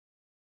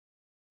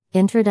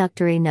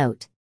Introductory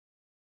note.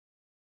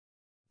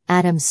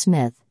 Adam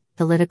Smith,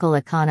 political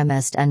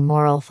economist and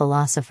moral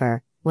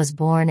philosopher, was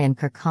born in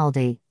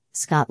Kirkcaldy,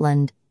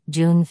 Scotland,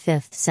 June 5,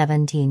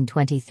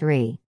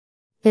 1723.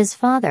 His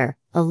father,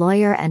 a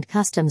lawyer and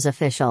customs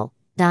official,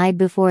 died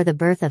before the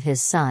birth of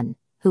his son,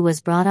 who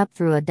was brought up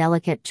through a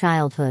delicate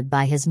childhood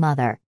by his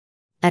mother.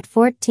 At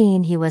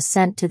 14 he was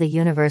sent to the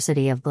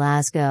University of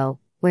Glasgow,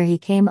 where he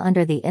came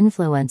under the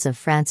influence of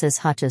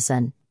Francis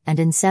Hutcheson, and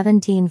in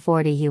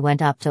 1740 he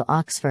went up to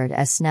Oxford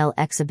as Snell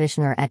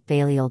exhibitioner at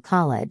Balliol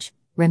College,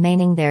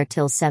 remaining there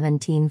till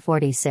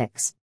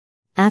 1746.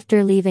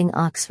 After leaving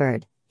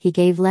Oxford, he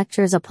gave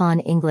lectures upon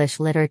English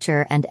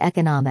literature and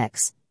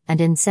economics, and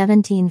in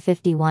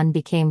 1751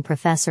 became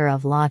professor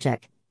of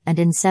logic, and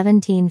in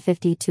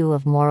 1752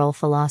 of moral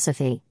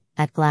philosophy,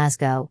 at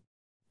Glasgow.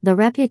 The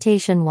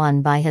reputation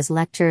won by his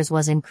lectures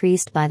was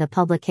increased by the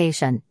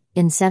publication,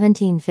 in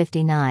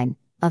 1759,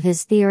 of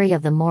his theory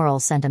of the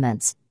moral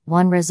sentiments,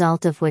 one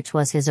result of which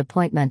was his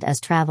appointment as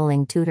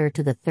travelling tutor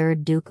to the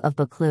 3rd Duke of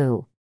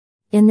Buccleuch.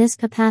 In this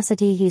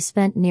capacity he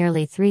spent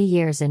nearly 3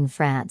 years in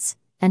France,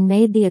 and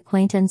made the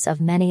acquaintance of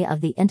many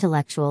of the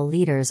intellectual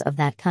leaders of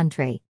that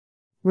country.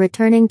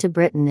 Returning to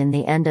Britain in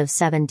the end of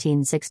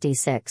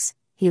 1766,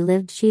 he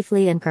lived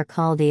chiefly in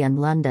Kirkcaldy and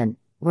London,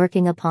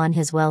 working upon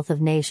his Wealth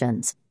of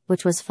Nations,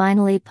 which was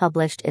finally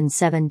published in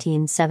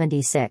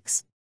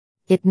 1776.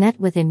 It met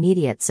with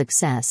immediate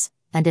success,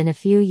 and in a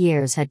few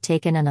years had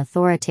taken an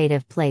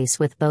authoritative place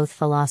with both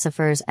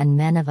philosophers and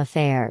men of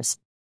affairs.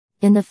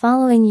 In the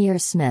following year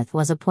Smith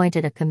was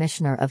appointed a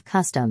Commissioner of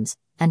Customs,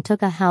 and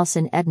took a house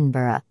in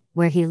Edinburgh,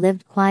 where he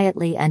lived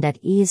quietly and at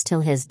ease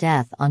till his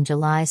death on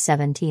July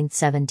 17,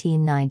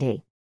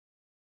 1790.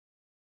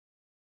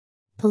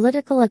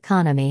 Political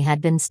economy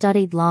had been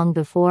studied long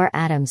before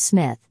Adam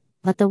Smith,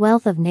 but the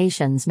Wealth of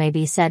Nations may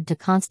be said to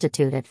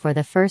constitute it for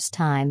the first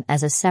time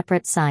as a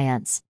separate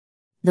science.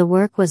 The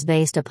work was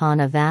based upon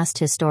a vast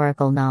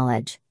historical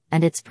knowledge,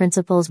 and its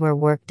principles were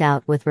worked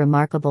out with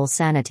remarkable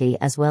sanity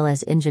as well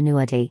as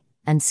ingenuity,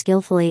 and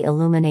skillfully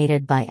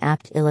illuminated by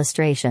apt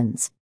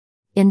illustrations.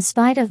 In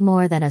spite of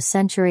more than a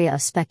century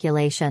of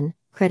speculation,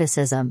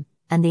 criticism,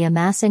 and the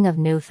amassing of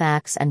new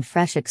facts and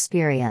fresh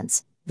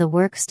experience, the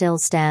work still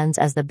stands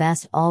as the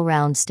best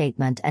all-round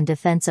statement and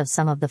defense of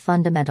some of the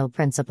fundamental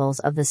principles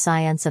of the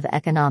science of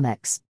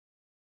economics.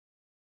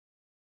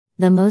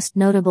 The most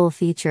notable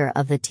feature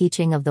of the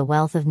teaching of the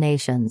Wealth of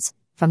Nations,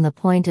 from the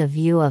point of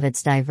view of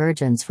its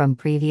divergence from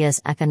previous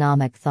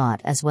economic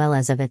thought as well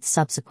as of its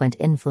subsequent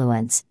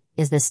influence,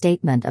 is the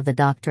statement of the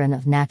doctrine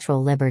of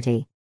natural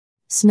liberty.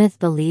 Smith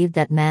believed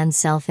that man's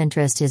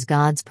self-interest is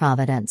God's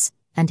providence,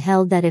 and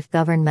held that if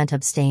government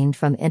abstained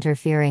from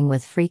interfering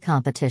with free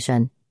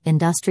competition,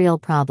 industrial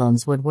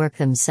problems would work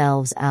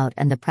themselves out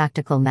and the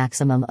practical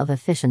maximum of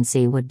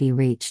efficiency would be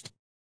reached.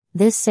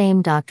 This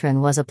same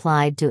doctrine was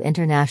applied to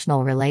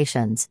international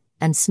relations,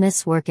 and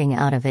Smith's working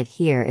out of it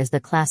here is the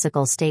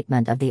classical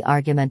statement of the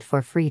argument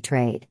for free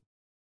trade.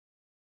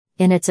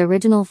 In its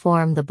original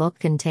form, the book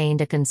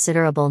contained a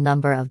considerable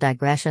number of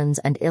digressions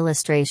and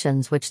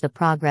illustrations which the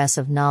progress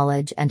of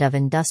knowledge and of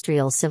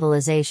industrial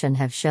civilization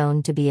have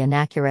shown to be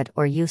inaccurate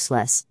or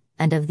useless,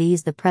 and of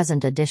these the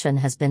present edition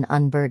has been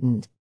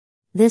unburdened.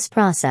 This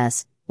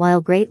process,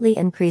 while greatly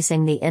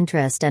increasing the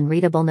interest and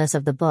readableness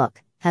of the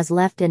book, has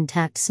left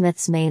intact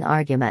Smith's main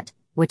argument,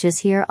 which is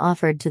here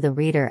offered to the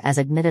reader as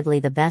admittedly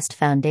the best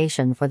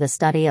foundation for the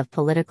study of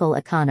political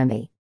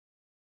economy.